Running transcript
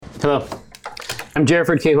Hello. I'm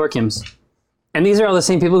Jerriford K. Horkins. And these are all the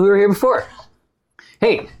same people who were here before.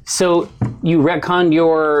 Hey, so you retconned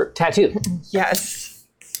your tattoo. Yes.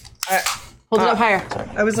 Hold it up higher.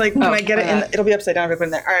 I was like, can I get it in? It'll be upside down if I put it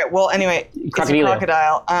in there. All right, well, anyway, it's a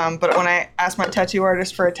crocodile. But when I asked my tattoo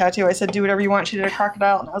artist for a tattoo, I said, do whatever you want. She did a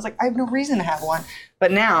crocodile. And I was like, I have no reason to have one.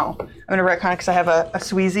 But now I'm going to retcon it because I have a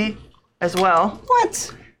Sweezy as well.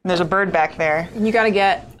 What? And there's a bird back there. You got to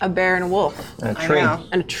get a bear and a wolf. And a tree.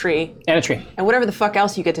 And a tree. And a tree. And whatever the fuck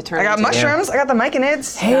else you get to turn I got into. mushrooms. I got the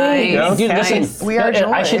myconids. Hey, Nice. dude, Nice. listen. We are joy.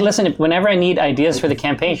 I should listen. Whenever I need ideas for the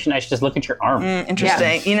campaign, I should just look at your arm.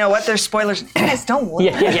 Interesting. Yeah. You know what? There's spoilers. Guys, don't look.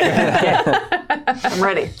 Yeah. I'm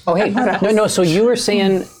ready. Oh, hey. No, so you were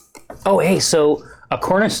saying, so a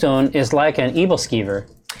cornerstone is like an evil skeever.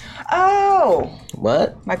 Oh.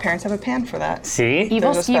 What? My parents have a pan for that. See?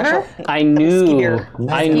 Evil There's a special- skeever? I knew.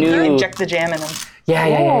 You inject the jam in them.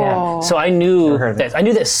 Yeah. So I knew heard of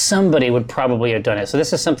it. that somebody would probably have done it. So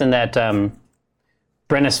this is something that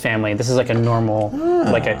Brenna's family. This is like a normal,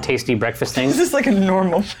 like a tasty breakfast thing. This is like a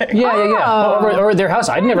normal thing. Yeah. Or their house.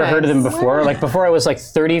 I'd never heard of them before. Like before I was like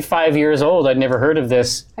 35 years old, I'd never heard of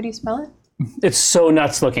this. How do you spell it? It's so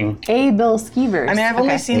nuts looking. Bill Skeevers. I mean, I've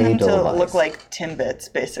only seen them to Edelweiss. look like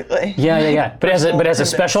Timbits, basically. Yeah. But it has a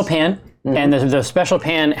special pan, Mm-hmm. and the special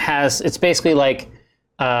pan it's basically like,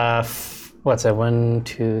 what's that? 1,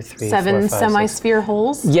 2, 3, 7 4, 5, 6. semi-sphere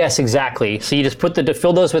holes. Yes, exactly. So you just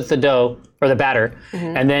fill those with the dough or the batter,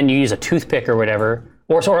 and then you use a toothpick or whatever,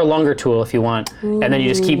 or a longer tool if you want, and then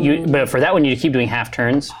you just but for that one you keep doing half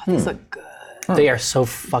turns. These look good. They are so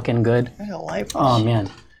fucking good. There's a light. Oh man,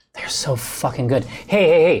 they're so fucking good.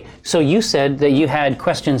 Hey. So you said that you had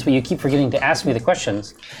questions, but you keep forgetting to ask me the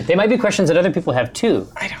questions. They might be questions that other people have too.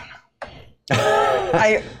 I don't know.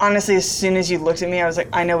 I honestly, as soon as you looked at me, I was like,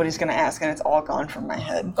 I know what he's going to ask, and it's all gone from my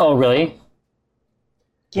head. Oh really?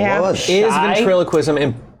 Yeah. What was Is ventriloquism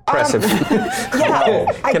impressive?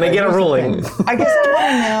 Yeah. Can I get a ruling? I guess I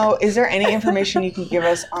want to know, is there any information you can give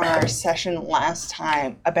us on our session last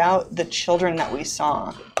time about the children that we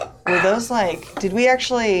saw? Were those did we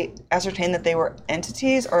actually ascertain that they were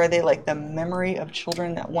entities, or are they like the memory of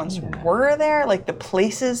children that once were there? Like the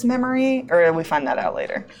place's memory? Or did we find that out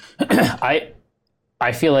later?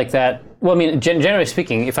 I feel like that. Well, I mean, generally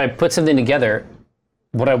speaking, if I put something together,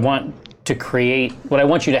 what I want you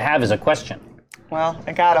to have is a question. Well,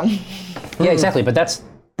 I got them. Yeah, exactly. But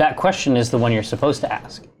that question is the one you're supposed to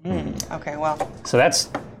ask. Okay, well. So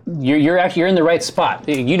you're in the right spot.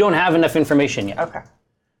 You don't have enough information yet. Okay.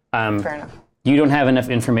 Fair enough. You don't have enough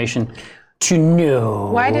information to know.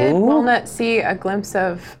 Why did Walnut see a glimpse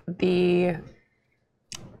of the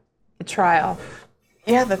trial?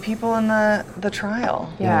 Yeah, the people in the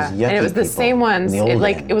trial. Yeah, yucky and it was the people same ones. in the old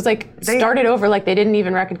It was like started over like they didn't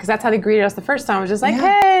even reckon, because that's how they greeted us the first time. It was just like, Yeah.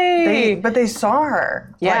 hey. But they saw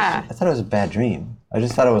her. Yeah. I thought it was a bad dream. I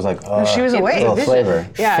just thought it was like, oh, she was awake. a little Vision. flavor.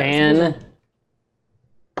 Yeah. Fan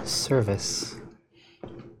service.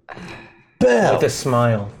 Bill! With a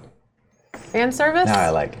smile. Fan service? Now I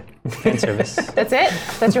like it. Fan service. That's it?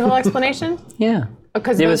 That's your whole explanation? Yeah.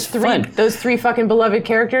 Because It was fun. those three fucking beloved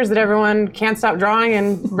characters that everyone can't stop drawing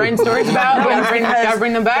and writing stories about, gotta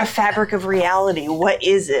bring them The back. fabric of reality. What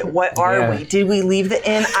is it? What are Yeah. we? Did we leave the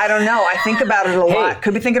inn? I don't know. I think about it a lot.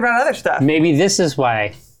 Could be thinking about other stuff. Maybe this is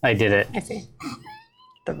why I did it. I see.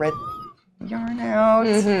 The red yarn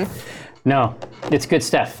out. No, it's good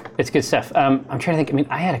stuff. I'm trying to think. I mean,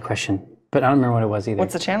 I had a question, but I don't remember what it was either.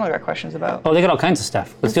 What's the channel got questions about? Oh, they got all kinds of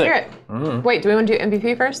stuff. Let's do Hear it. it. Wait, do we want to do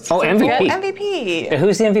MVP first? Oh, MVP. MVP. Yeah,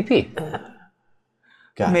 who's the MVP?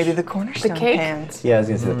 Gosh. Maybe the cornerstone cake? pans. Yeah, I was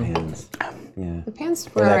going to say the pans. Yeah. The pants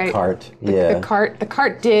Or were that alright. cart. The Yeah.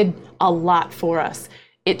 cart did a lot for us.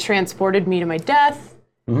 It transported me to my death.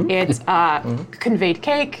 It conveyed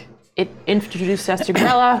cake. It introduced us to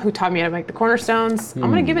Grella, who taught me how to make the cornerstones. I'm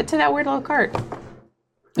gonna give it to that weird little cart.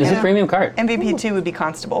 Is it premium cart? MVP 2 would be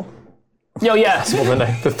Constable. Yo, yeah. Well,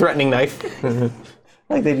 the threatening knife.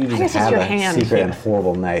 Like they do guess just it's have your a hand. secret and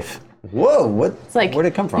horrible knife. Whoa, what? like, Where'd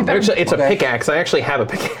it come from? you better- Actually, it's Okay. a pickaxe. I actually have a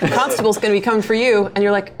pickaxe. Constable's gonna be coming for you, and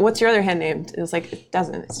you're like, "What's your other hand named?" It was like, "It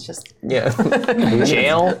doesn't. It's just." Yeah.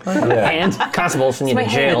 Jail. And Constable send you my to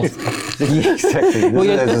jail. hand. Yeah, exactly.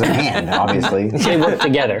 This is a hand, obviously. they work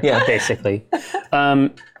together, Yeah. basically.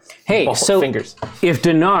 Hey, Ball so fingers. if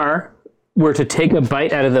Dinar were to take a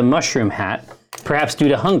bite out of the mushroom hat, perhaps due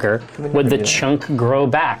to hunger, would the chunk grow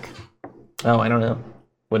back? Oh, I don't know.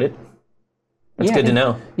 Would it? That's Yeah, good to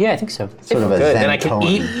know. Yeah, I think so. Sort of a Good. Zen Then I can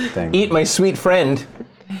koan thing. eat my sweet friend.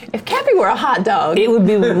 If Cappy were a hot dog, It would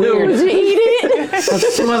be would weird. you eat it?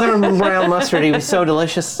 Smother him in brown mustard. He was so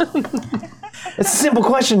delicious. It's a simple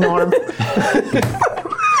question, Norm.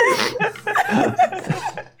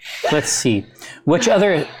 Let's see. Which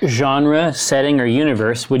other genre, setting, or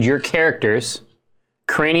universe would your characters,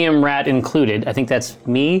 Cranium Rat included, I think that's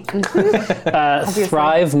me,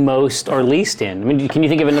 thrive most or least in? I mean, can you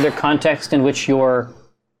think of another context in which your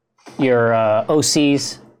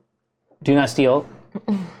OCs do not steal?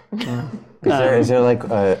 Is there like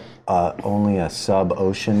only a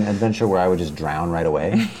sub-ocean adventure where I would just drown right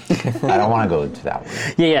away? I don't want to go to that one.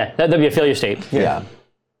 Yeah, that'd be a failure state. Yeah.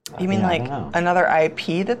 You mean I like don't know. another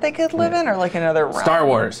IP that they could live in, or like another realm? Star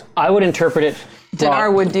Wars. I would interpret it.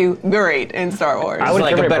 Dinar would do great in Star Wars. I would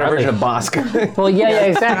Like a interpret it better broadly. version of Bosk. Well, yeah,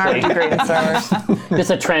 Dinar would exactly. be great in Star Wars.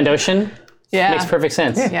 Just a Trandoshan yeah. makes perfect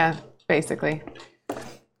sense. Yeah, basically.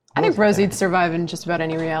 I think Rosie'd survive in just about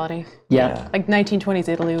any reality. Yeah. Like 1920s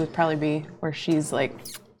Italy would probably be where she's like.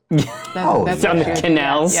 Oh, that's Down where the she would be.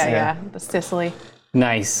 canals. Yeah. The Sicily.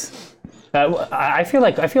 Nice. I feel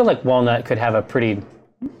like Walnut could have a pretty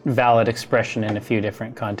valid expression in a few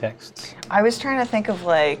different contexts. I was trying to think of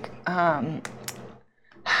like, I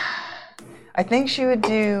think she would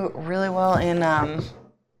do really well in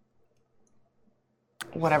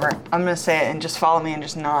whatever. I'm gonna say it and just follow me and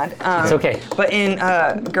just nod. It's okay. But in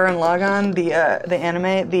Gurren Lagann, the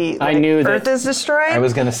anime, the I knew that- Earth is destroyed. I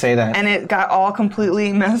was going to say that. and it got all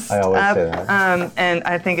completely messed I always up. say that. And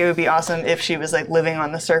I think it would be awesome if she was like living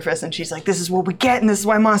on the surface and she's like, this is what we get and this is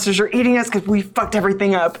why monsters are eating us because we fucked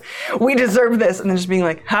everything up. We deserve this. And then just being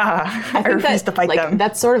like, I refuse to fight like, them.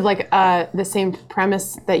 That's sort of like the same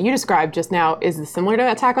premise that you described just now is similar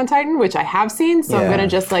to Attack on Titan, which I have seen. So I'm Yeah. going to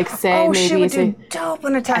just like say oh, she maybe would say, do dope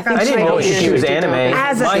in Attack on I I didn't know Titan. she was anime.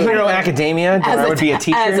 As a My Titan. Hero Academia, I would be a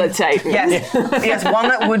teacher. as a Titan. Yes, yes,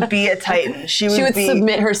 Walnut would be a Titan. She would be.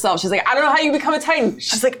 submit herself. She's like, I don't know how you become a Titan.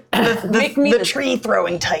 She's like Make me the the- tree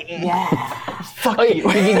throwing Titan. Yeah. Fuck Oh, you. you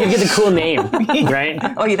get the cool name, right?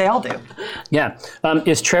 Oh yeah, they all do. Yeah.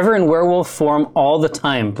 Is Trevor in werewolf form all the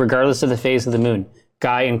time, regardless of the phase of the moon?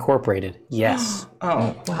 Guy Incorporated. Yes.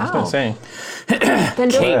 Oh Wow. Saying. Then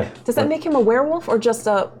Kate. does that make him a werewolf or just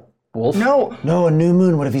a... Wolf? no, No, a new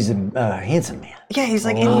moon. What if he's a handsome man? yeah, he's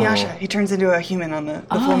like Inuyasha. He turns into a human on the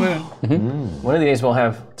full moon. One of the days we'll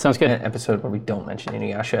have Sounds good. an episode where we don't mention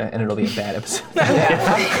Inuyasha, and it'll be a bad episode.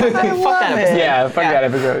 I love it. Yeah, fuck that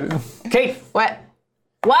episode. Kate, What?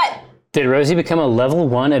 What? did Rosie become a level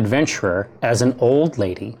 1 adventurer as an old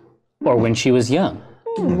lady or when she was young?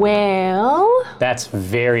 Well, That's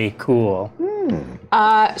very cool.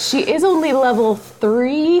 she is only level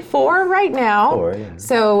 3, 4 right now. 4, yeah.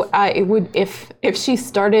 So it would, if she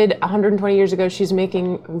started 120 years ago, she's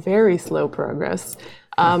making very slow progress.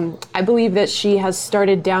 I believe that she has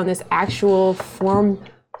started down this actual formal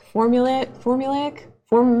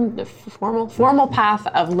path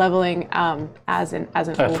of leveling as an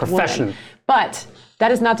old profession. woman. But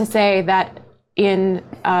that is not to say that in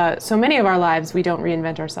so many of our lives we don't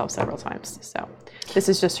reinvent ourselves several times. So this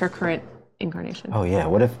is just her current incarnation. Oh yeah.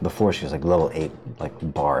 What if before she was like level 8,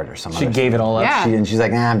 like bard or something? She gave it all up. Yeah. And she's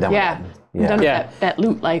like, nah, I'm done Yeah, with it. I'm done Yeah. with that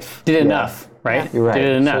loot life. Did enough, right? You're right.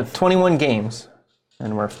 Did enough. 21 games,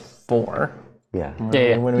 and we're 4. Yeah.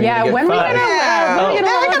 Yeah. When are we Yeah, gonna get when we 5?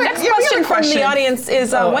 gonna next question from the audience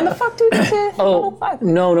is when the fuck do we get to level 5?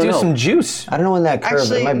 No. Do some juice. I don't know when that curve.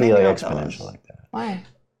 Actually, it might be maybe like don't tell exponential us. like that. Why?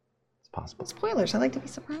 It's possible. Spoilers. I like to be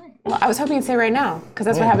surprised. Well, I was hoping you'd say right now because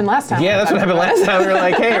that's what happened last time. Yeah, that's what happened last time. We were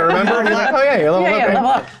like, hey, remember? You're like, oh yeah, you're level Yeah, up. level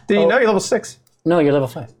up. Did you know you're level 6? No, you're level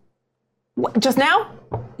 5. What, just now?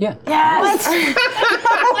 Yeah. Yes.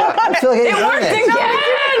 I feel like I didn't earn it.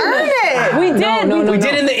 Again. We did. No, We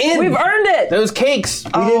did in the inn. We've earned it. Those cakes.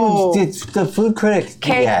 We didn't. It's the food critic.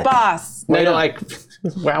 Cake yet. boss. Way to like,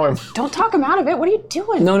 wow him. Don't talk him out of it. What are you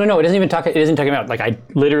doing? No. It doesn't even talk. It isn't talking about like I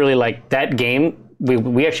literally like that game.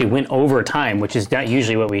 We actually went over time, which is not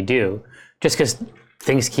usually what we do, just because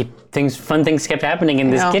fun things kept happening in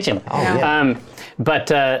this know. kitchen. Oh, yeah. But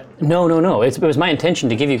no. It was my intention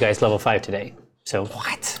to give you guys level 5 today. So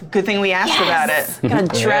what? Good thing we asked about it. Gonna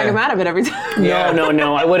drag him out of it every time.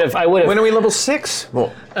 No. I would have. When are we level 6?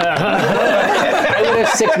 Well, I would have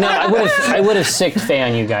sicked. No, I would have sicked Faye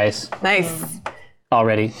on you guys Nice.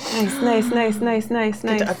 already. Nice.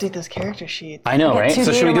 To update those character sheets. I know, right?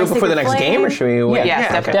 so should we do it before the next game, or should we wait?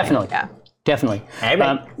 Yeah, okay. definitely. Definitely.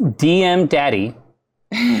 Yeah. DM Daddy,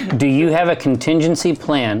 do you have a contingency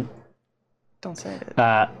plan Don't say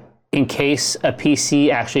it. in case a PC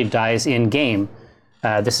actually dies in game?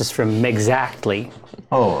 This is from Megzactly.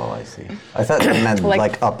 Oh, I see. I thought that meant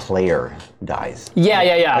like a player dies. Yeah.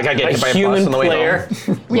 Like I get a hit by a bus human on the way player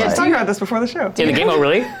We just talked about this before the show. in the game. Oh,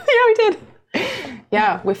 really? Yeah, we did.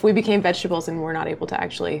 Yeah, if we became vegetables and we're not able to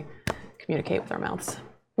actually communicate with our mouths.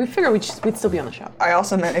 We figured we'd still be on the show. I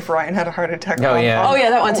also meant if Ryan had a heart attack. Oh, yeah. Oh, yeah,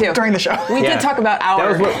 that one too. During the show. We Yeah. did talk about our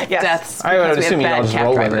was what- Yes. deaths. I would because we assume have you all bad just cab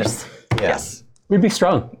roll with drivers. Yeah. Yes. We'd be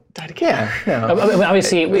strong. Died again. Yeah. No.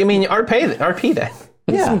 Obviously, I mean, RP that.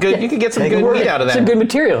 Yeah. Some good. You could get some Make it good work. meat out of that. some good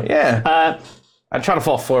material. Yeah. I'd try to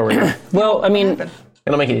fall forward. Well, I mean,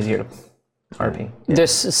 It'll make it easier to RP.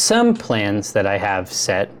 there's some plans that I have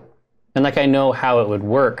set, and like I know how it would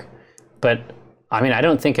work, but I mean, I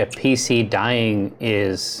don't think a PC dying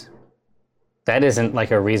isn't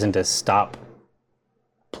like a reason to stop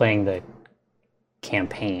playing the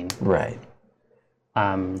campaign. Right.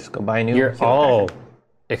 Just go buy a new. You're all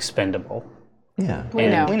expendable, Yeah. We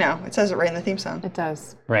know. We know. It says it right in the theme song. It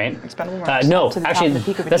does. right? Expendable Marks. No, To the top actually, of the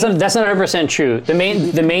peak of a that's game. not 100% true. The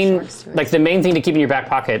main thing to keep in your back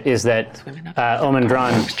pocket is that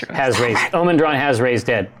Omendron has raised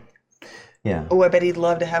dead. Yeah. Oh, I bet he'd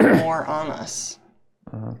love to have more on us.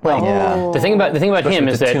 Well, Yeah. the thing about him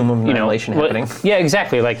with is the that Tomb of Annihilation well, happening. yeah,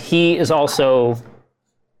 exactly. Like he is also,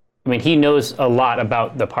 I mean, he knows a lot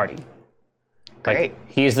about the party. Like, Great.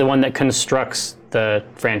 he's the one that constructs the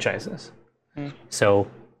franchises. So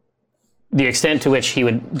the extent to which he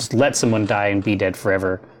would just let someone die and be dead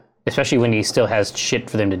forever, especially when he still has shit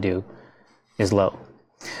for them to do, is low.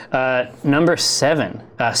 Number 7,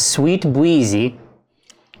 Sweet Bweezy,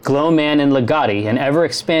 Glowman and Legati, an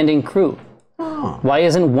ever-expanding crew. Why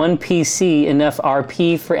isn't one PC enough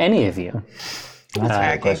RP for any of you? That's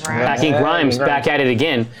a good question. Aki Grimes back at it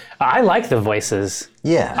again. I like the voices.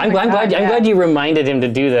 Yeah. I'm glad yeah. you reminded him to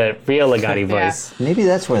do the real Legati voice. Maybe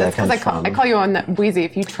that's where that Because comes from. I call you on that Wheezy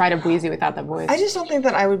if you try to Wheezy without that voice. I just don't think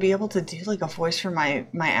that I would be able to do like a voice for my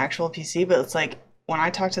actual PC, but it's like when I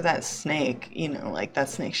talk to that snake, like that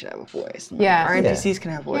snake should have a voice. And, like, Yeah. our NPCs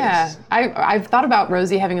can have voices. Yeah, I've thought about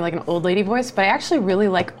Rosie having like an old lady voice, but I actually really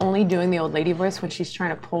like only doing the old lady voice when she's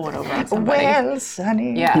trying to pull one over on somebody. Well,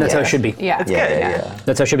 Sonny. Yeah. That's how it should be. Yeah. yeah.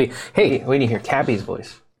 That's how it should be. Hey, Wait to hear Cappy's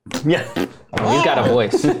voice. yeah, He's got a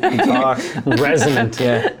voice. He talks. resonant.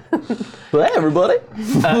 Yeah. Well, hey, everybody.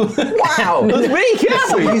 Wow. It's me,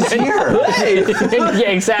 Cappy. He's here. Hey. Yeah,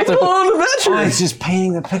 exactly. On an adventure. Oh, it's just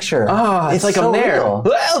painting the picture. It's like so I'm there. real.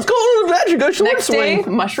 Well, let's go on an adventure. Go short Next day,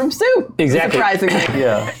 swing. mushroom soup. Exactly. Surprisingly.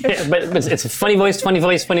 Yeah. Yeah, but it's a funny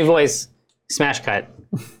voice, smash cut.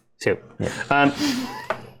 Soup.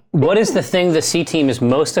 What is the thing the C team is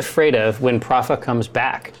most afraid of when Profa comes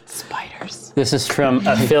back? Spiders. This is from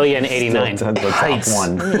Aphelion89. That's the top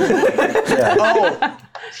one. Oh,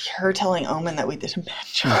 her telling Omen that we did a bad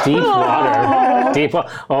job. Deep water. Deep water.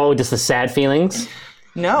 Oh, just the sad feelings.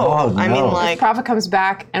 No, Oh, I mean no. like Prophet comes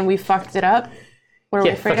back and we fucked it up. What are we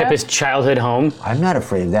Yeah, afraid fucked up of? his childhood home. I'm not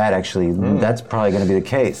afraid of that, actually. That's probably going to be the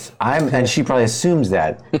case. And she probably assumes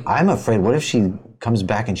that. I'm afraid, what if she comes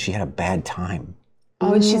back and she had a bad time?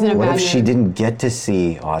 Oh, and she's in a What bad if she mood. didn't get to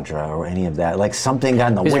see Audra or any of that? Like something got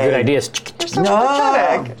in the These way. are good ideas.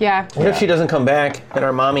 No! Yeah. What if she doesn't come back and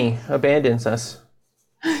our mommy abandons us?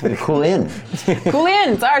 Cool in. Cool in,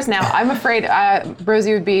 it's ours now. I'm afraid,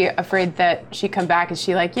 Rosie would be afraid that she'd come back and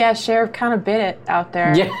she like, yeah, Sheriff kind of bit it out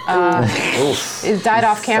there. Yeah. It died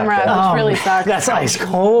off camera, Sucked which really sucks. That's ice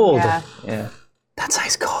cold. Yeah. Yeah. That's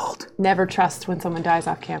ice cold. Never trust when someone dies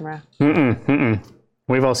off camera.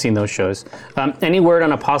 We've all seen those shows. Any word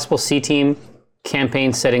on a possible C team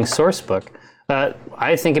campaign setting source book?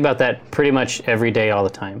 I think about that pretty much every day, all the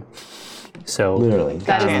time. So Literally.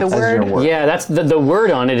 That is the That's word. your word. yeah, that's the word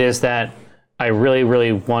on it is that I really,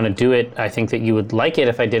 really want to do it. I think that you would like it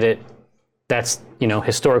if I did it. That's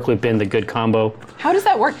historically been the good combo. How does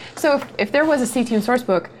that work? So if there was a C Team source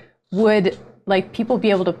book, would like people be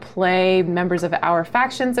able to play members of our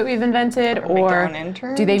factions that we've invented, their or own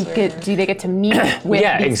interns, do they or- get to meet with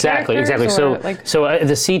Yeah, these exactly. characters, So, or, like,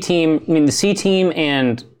 the C team. I mean, the C team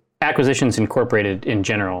and Acquisitions Incorporated in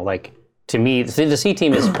general. Like to me, the C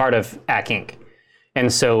team is part of AC Inc.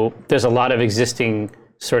 And so there's a lot of existing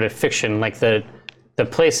sort of fiction, like the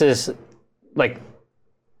places, like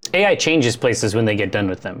AI changes places when they get done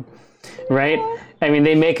with them, right? I mean,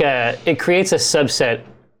 it creates a subset.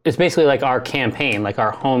 It's basically like our campaign, like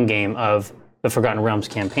our home game of the Forgotten Realms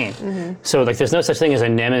campaign. So like there's no such thing as a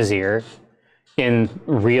Nemazir in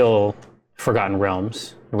real Forgotten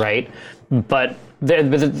Realms, right? But the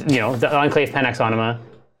Enclave Panax Anima.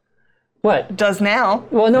 What? does now.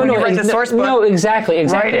 Well, no, when no, you write the source book. No, exactly.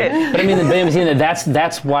 Write it. But I mean,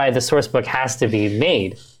 that's why the source book has to be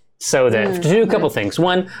made, so that to do a couple things.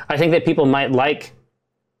 One, I think that people might like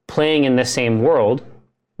playing in the same world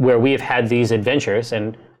where we have had these adventures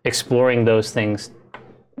and exploring those things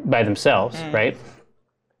by themselves, right?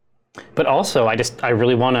 But also, I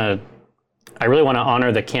really want to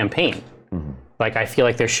honor the campaign. Like, I feel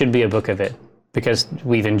like there should be a book of it. because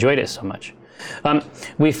we've enjoyed it so much.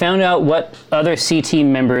 We found out what other C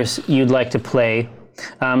Team members you'd like to play,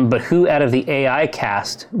 but who out of the AI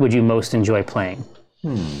cast would you most enjoy playing?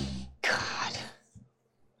 God.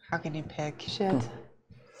 How can you pick? Shit.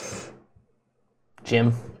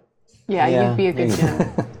 Jim. Yeah, Yeah, you'd be a good maybe.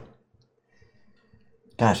 Jim.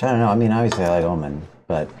 Gosh, I don't know. I mean, obviously I like Omen,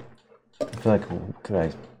 but I feel like could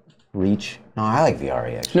I reach? No, I like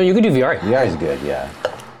Viari actually. No, you could do VR. Viari's good. Yeah,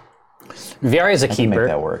 VR is a I can make keeper.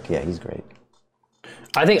 that work. Yeah, he's great.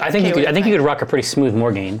 I think you could. I think you could rock a pretty smooth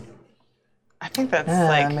Morgaine. I think that's Yeah,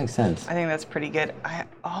 like. that makes sense. I think that's pretty good. I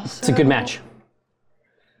also. It's a good match.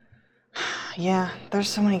 Yeah, there's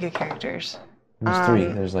so many good characters. There's three.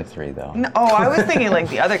 There's like three though. No, oh, I was thinking like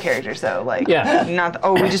the other characters though. Like, Yeah. Not.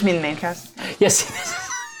 Oh, we just mean the main cast. Yes,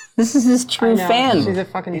 this is his true No, fan. she's a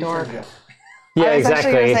fucking dork. Yeah, I was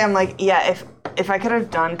actually exactly. gonna say, I'm like, yeah, if I could have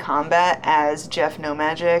done combat as Jeff No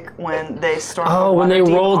Magic when they stormed. Oh, the when they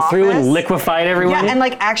Waterdeep rolled through and office. liquefied everyone. Yeah, and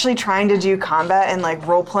like actually trying to do combat and like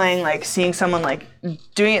role playing, like seeing someone like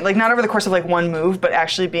doing it, like not over the course of like one move, but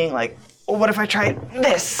actually being like, well, what if I tried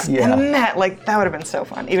this Yeah. and that? Like that would have been so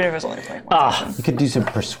fun, even if it was only like one session. You could do some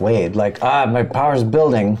persuade, like my power's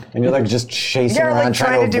building, and you're like just chasing Yeah, around like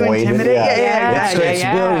trying to do avoid intimidate. it. Yeah. It's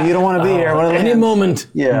yeah. building. You don't want to be here. One of the Any hands. moment.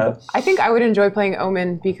 Yeah. I think I would enjoy playing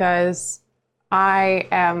Omen because I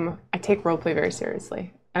take roleplay very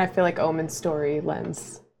seriously. And I feel like Omen's story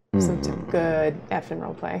lends some good effing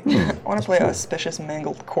roleplay. I want to play a suspicious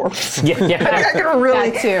mangled corpse. Yeah, yeah, I could really.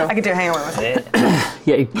 That too. I could do hang on with it.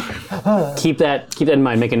 yeah. Keep that in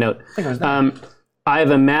mind. Make a note. I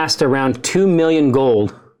have amassed around 2 million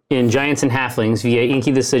gold in Giants and Halflings via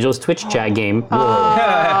Inky the Sigil's Twitch chat game.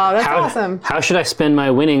 Oh, that's awesome. How should I spend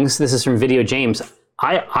my winnings? This is from Video James.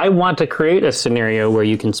 I want to create a scenario where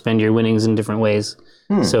you can spend your winnings in different ways.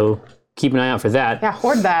 So keep an eye out for that. Yeah,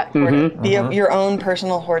 hoard that. Be your own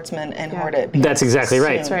personal hortsman and hoard it. That's exactly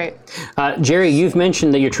right. That's right. Jerry, you've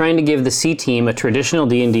mentioned that you're trying to give the C Team a traditional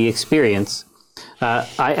D&D experience. I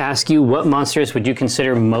ask you, what monsters would you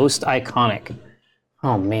consider most iconic?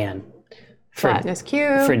 Oh man, Flatness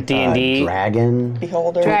Cube. for D&D, Dragon.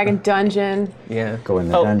 Beholder. Dragon Dungeon. Yeah. Go in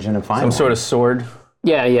the dungeon and find Some one. sort of sword.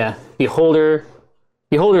 yeah. Beholder.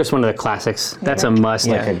 Beholder is one of the classics. That's a must.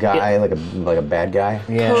 like a guy, like a bad guy.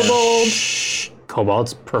 Yeah.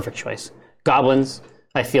 Kobolds, perfect choice. Goblins,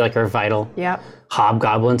 I feel like are vital. Yep.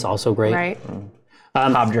 Hobgoblins, also great. Right.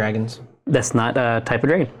 Hobdragons. That's not a type of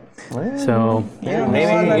dragon. So Yeah,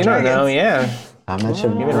 maybe. You don't know, yeah. I'm not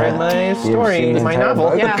sure. You haven't read my story, seen my entire novel.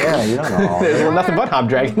 book? Yeah. Yeah, you don't know. There's nothing but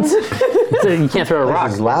hobdragons. you can't throw a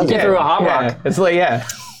rock. is You loud. can't throw a hob rock. Yeah. It's like, yeah.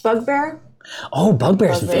 Bugbear. Oh,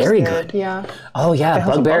 Bugbear's very good. Yeah. Oh yeah,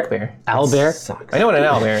 hell's a Bugbear. bugbear? Owlbear. I know what an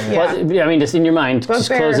owlbear is. Yeah. I mean, just in your mind, just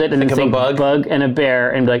Bugbear. close it and then Think of a think bug. and a bear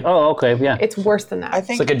and be like, oh, okay, yeah. It's worse than that. I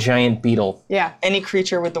think It's like a giant beetle. yeah. any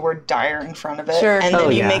creature with the word dire in front of it. Sure. And then Oh,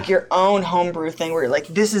 you yeah. make your own homebrew thing where you're like,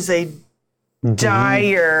 this is a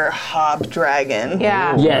dire hobdragon.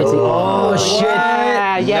 Yeah. Yeah. Oh shit.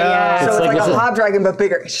 Yeah. So it's like this a is- hobdragon but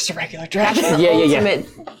bigger. It's just a regular dragon. Yeah.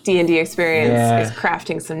 Ultimate D&D experience Yeah. is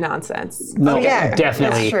crafting some nonsense. No, yeah,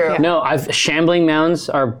 definitely. that's true. No, shambling mounds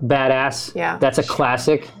are badass. Yeah. That's a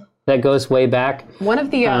classic that goes way back. One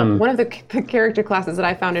of the character classes that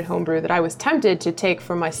I found in Homebrew that I was tempted to take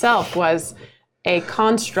for myself was a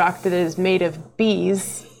construct that is made of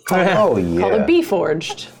bees Oh yeah. called a bee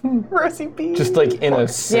forged. Rosy bee. Just like in a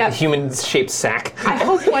Yeah. human-shaped sack. I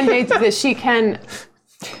hope one day that she can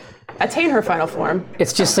attain her final form.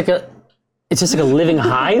 It's just like a living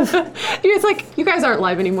hive. It's like you guys aren't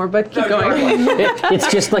live anymore, but keep going.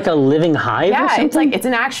 It's just like a living hive. or Yeah, something? it's like it's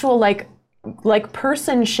an actual like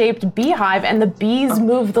person-shaped beehive, and the bees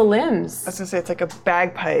move the limbs. I was gonna say it's like a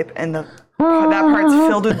bagpipe and that part's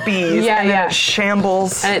filled with bees Yeah, and then yeah. it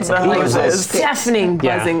shambles And it's the like hoses. deafening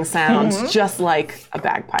Yeah. buzzing sounds, just like a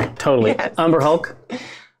bagpipe. Totally. Umber Hulk.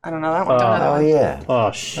 I don't know that one. Oh yeah.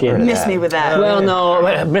 Oh shit. Miss me with that. Well, no,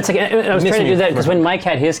 but it's like I was Miss trying to me. do that because when Mike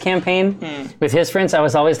had his campaign with his friends, I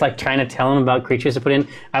was always like trying to tell him about creatures to put in.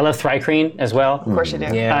 I love Thrycreen as well. Of course you do.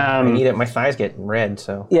 Yeah. I need it. My thighs get red,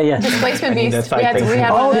 so. Yeah. Displacement need beast. those We had things. one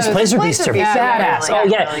Oh, of those. Displacer Beasts are Beasts are badass. really, Oh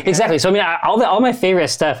yeah, really good. exactly. So I mean, all my favorite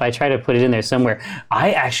stuff, I try to put it in there somewhere.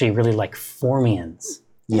 I actually really like Formians.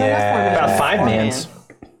 Yeah. About 5 mans.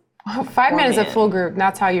 5 man is a full group.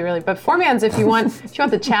 That's how you really. But 4 man's if you want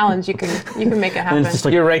the challenge, you can make it happen. It's just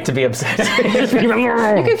like You're right to be upset. You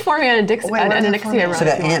can 4 man and what's an a Elixir 4-man? run. It's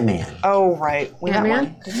like an Ant-Man. Oh right. We got Ant-Man?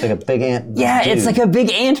 one. It's like a big ant. yeah, it's dude. like a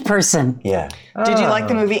big ant person. Yeah. Did you like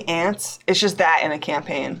the movie Ants? It's just that in a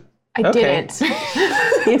campaign. I didn't.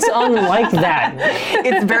 It's unlike that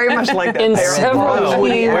It's very much like that. in I several remember.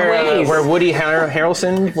 key ways. Where Woody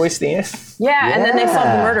Harrelson voiced the ant. Yeah, and then they solved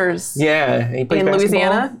the murders Yeah, he plays in basketball.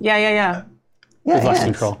 Louisiana. Yeah. We've lost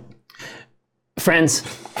control. Friends,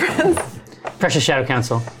 Precious Shadow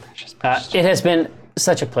Council, it has been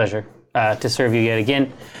such a pleasure to serve you yet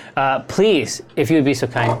again. Please, if you would be so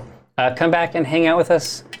kind, come back and hang out with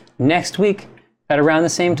us next week at around the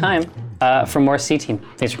same time for more C-Team.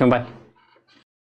 Thanks for coming by.